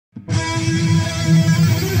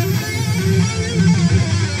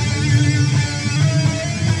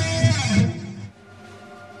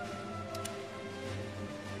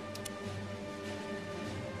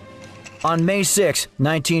On May 6,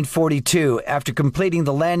 1942, after completing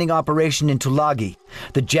the landing operation in Tulagi,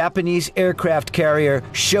 the Japanese aircraft carrier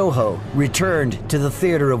Shoho returned to the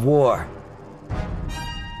theater of war.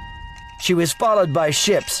 She was followed by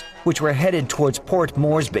ships, which were headed towards Port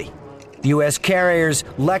Moresby. U.S. carriers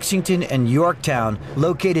Lexington and Yorktown,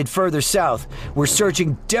 located further south, were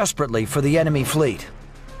searching desperately for the enemy fleet.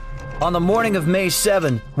 On the morning of May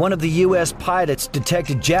 7, one of the U.S. pilots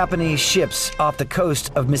detected Japanese ships off the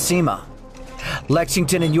coast of Mishima.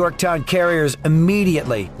 Lexington and Yorktown carriers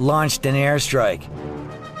immediately launched an airstrike.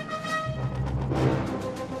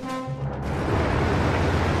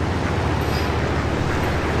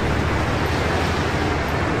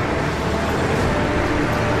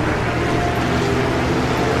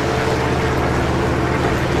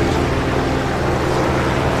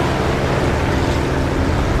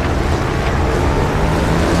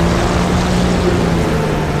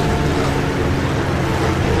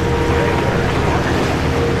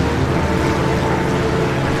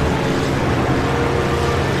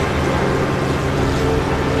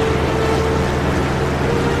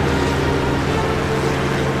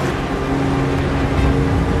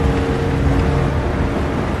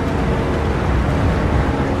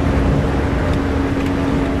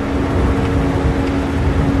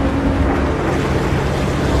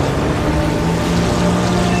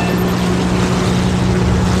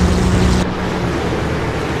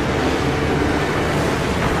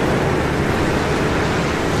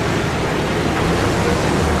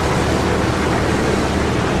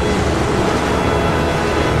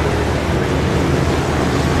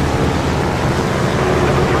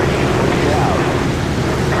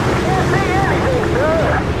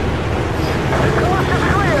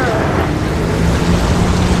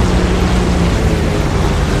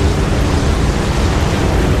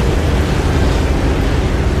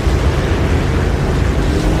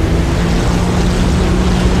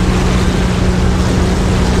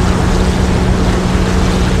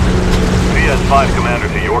 Commander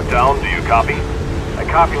to Yorktown, do you copy? I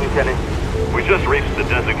copy, Lieutenant. We just reached the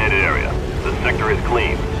designated area. The sector is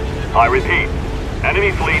clean. I repeat,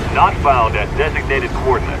 enemy fleet not found at designated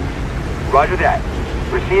coordinates. Roger that.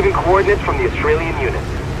 Receiving coordinates from the Australian unit.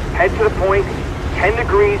 Head to the point, 10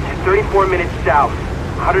 degrees, 34 minutes south,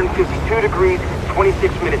 152 degrees,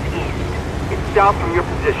 26 minutes east. It's south from your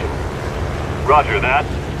position. Roger that.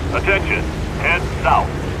 Attention, head south.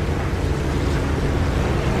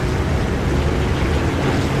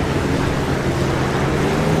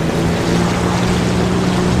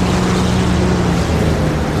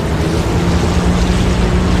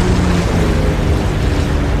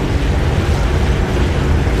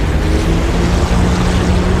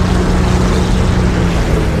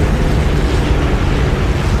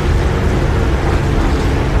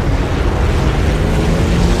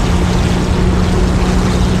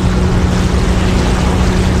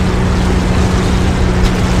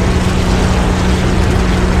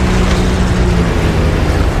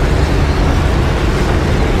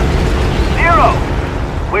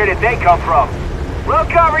 Where did they come from? We'll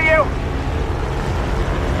cover you!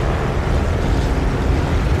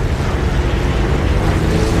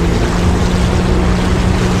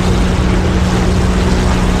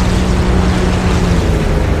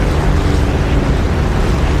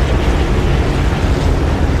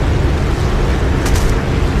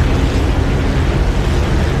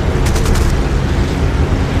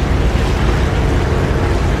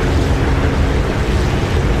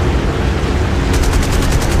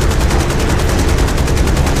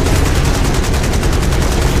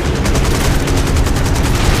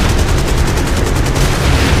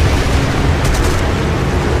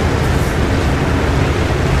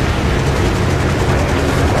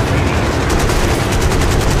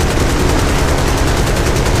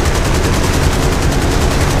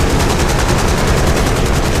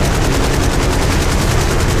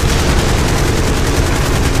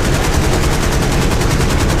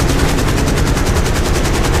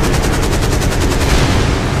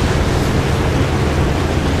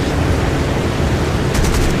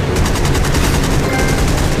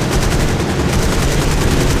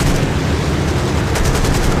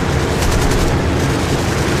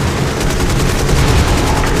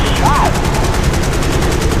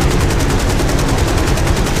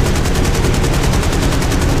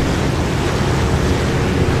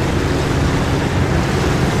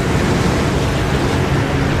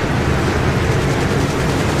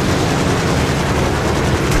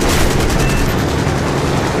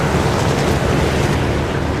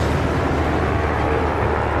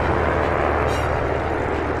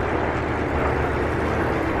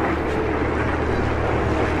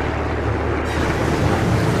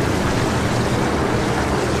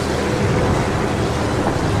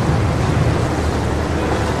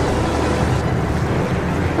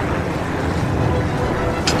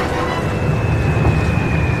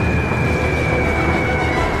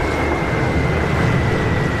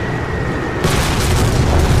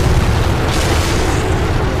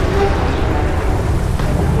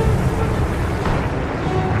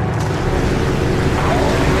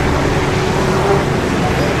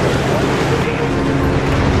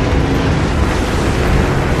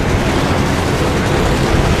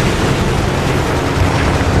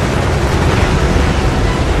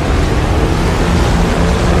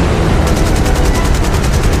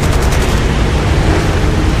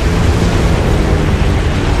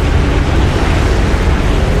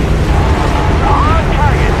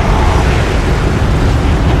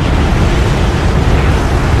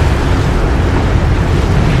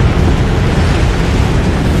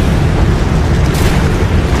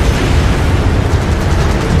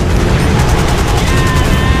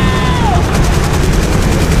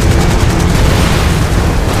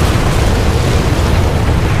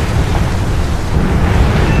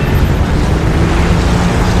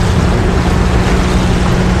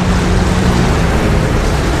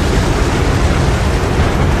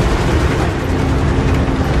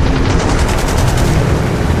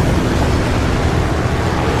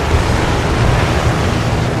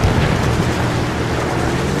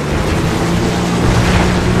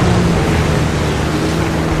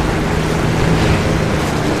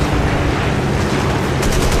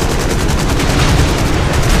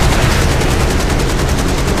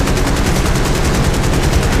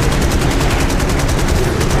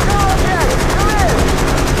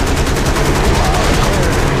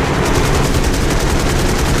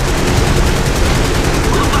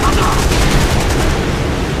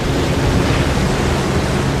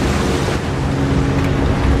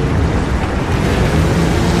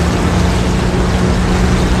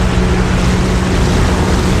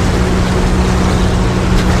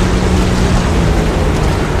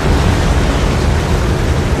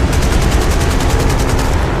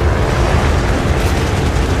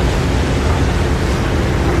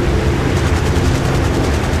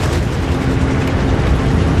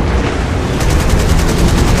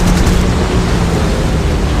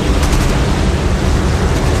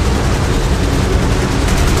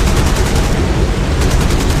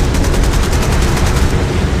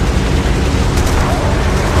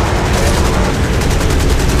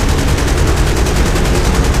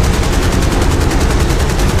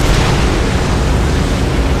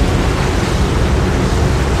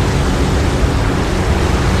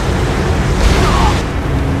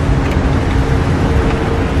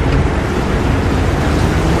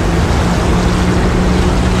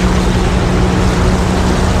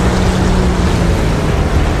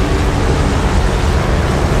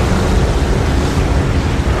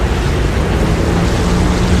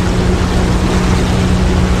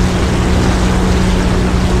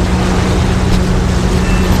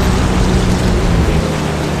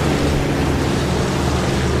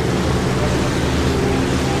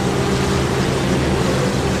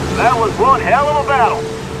 one hell of a battle.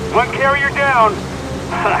 One carrier down.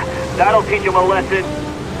 That'll teach them a lesson.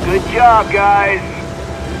 Good job, guys.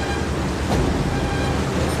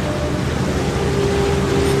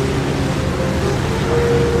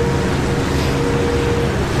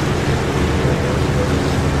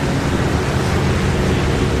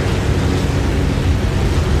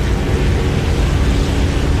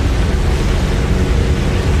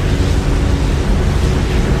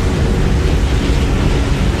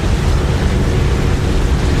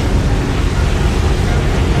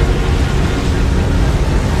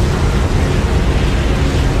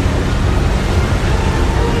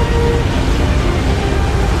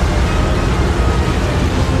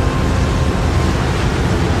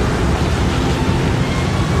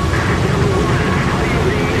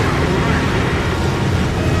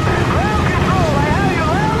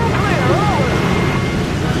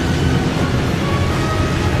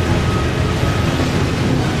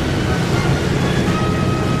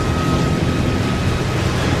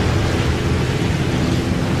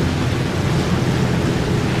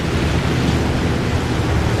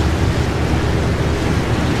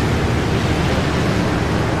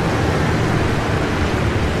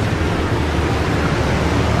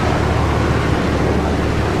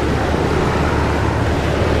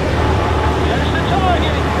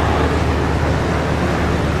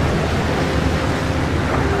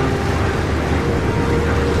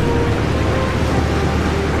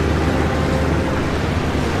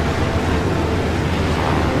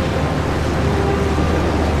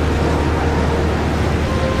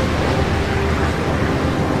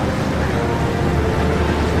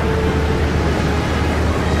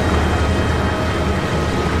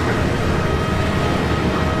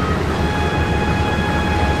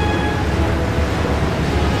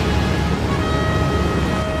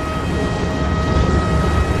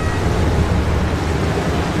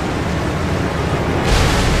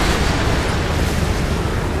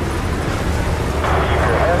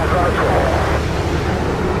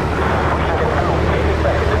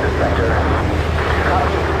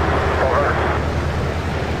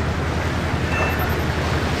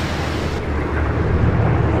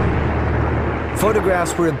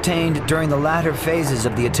 Photographs were obtained during the latter phases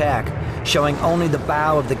of the attack, showing only the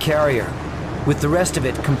bow of the carrier, with the rest of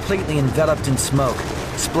it completely enveloped in smoke,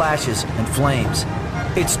 splashes, and flames.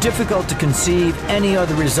 It's difficult to conceive any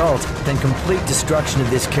other result than complete destruction of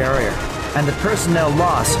this carrier, and the personnel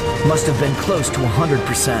loss must have been close to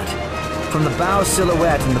 100%. From the bow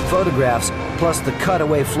silhouette in the photographs, plus the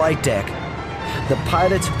cutaway flight deck, the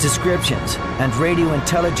pilot's descriptions, and radio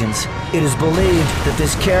intelligence, it is believed that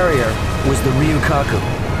this carrier was the Ryukaku.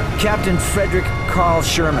 Captain Frederick Carl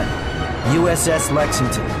Sherman, USS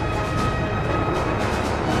Lexington.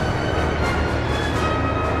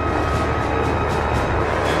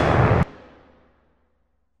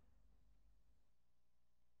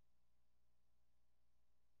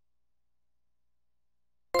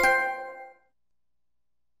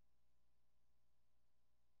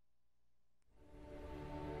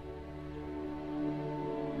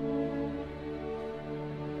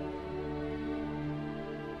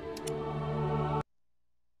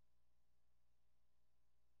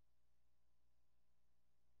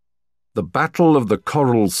 The Battle of the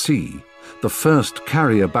Coral Sea, the first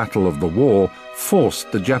carrier battle of the war,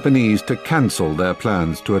 forced the Japanese to cancel their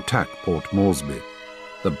plans to attack Port Moresby.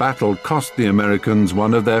 The battle cost the Americans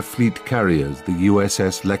one of their fleet carriers, the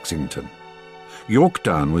USS Lexington.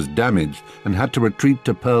 Yorktown was damaged and had to retreat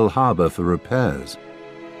to Pearl Harbor for repairs.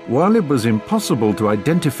 While it was impossible to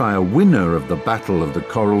identify a winner of the Battle of the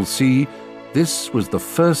Coral Sea, this was the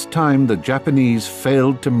first time the Japanese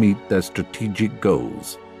failed to meet their strategic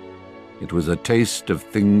goals. It was a taste of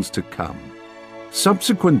things to come.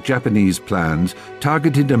 Subsequent Japanese plans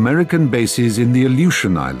targeted American bases in the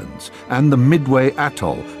Aleutian Islands and the Midway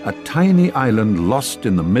Atoll, a tiny island lost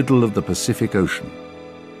in the middle of the Pacific Ocean.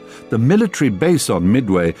 The military base on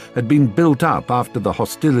Midway had been built up after the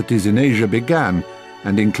hostilities in Asia began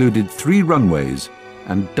and included 3 runways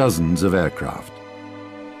and dozens of aircraft.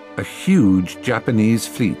 A huge Japanese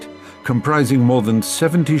fleet, comprising more than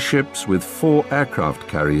 70 ships with 4 aircraft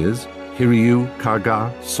carriers, Hiryu,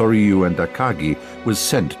 Kaga, Soryu and Akagi, was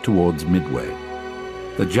sent towards Midway.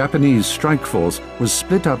 The Japanese strike force was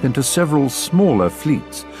split up into several smaller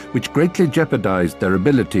fleets, which greatly jeopardized their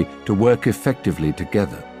ability to work effectively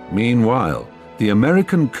together. Meanwhile, the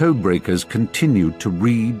American codebreakers continued to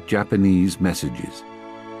read Japanese messages.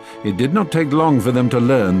 It did not take long for them to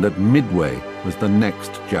learn that Midway was the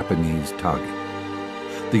next Japanese target.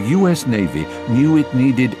 The US Navy knew it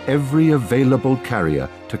needed every available carrier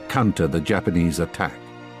to counter the Japanese attack.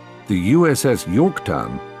 The USS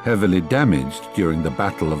Yorktown heavily damaged during the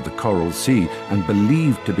Battle of the Coral Sea and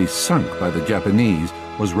believed to be sunk by the Japanese,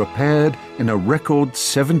 was repaired in a record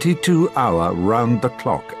 72-hour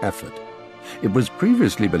round-the-clock effort. It was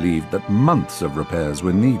previously believed that months of repairs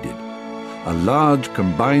were needed. A large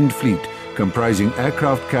combined fleet comprising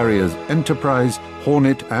aircraft carriers Enterprise,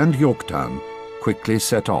 Hornet and Yorktown quickly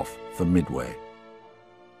set off for Midway.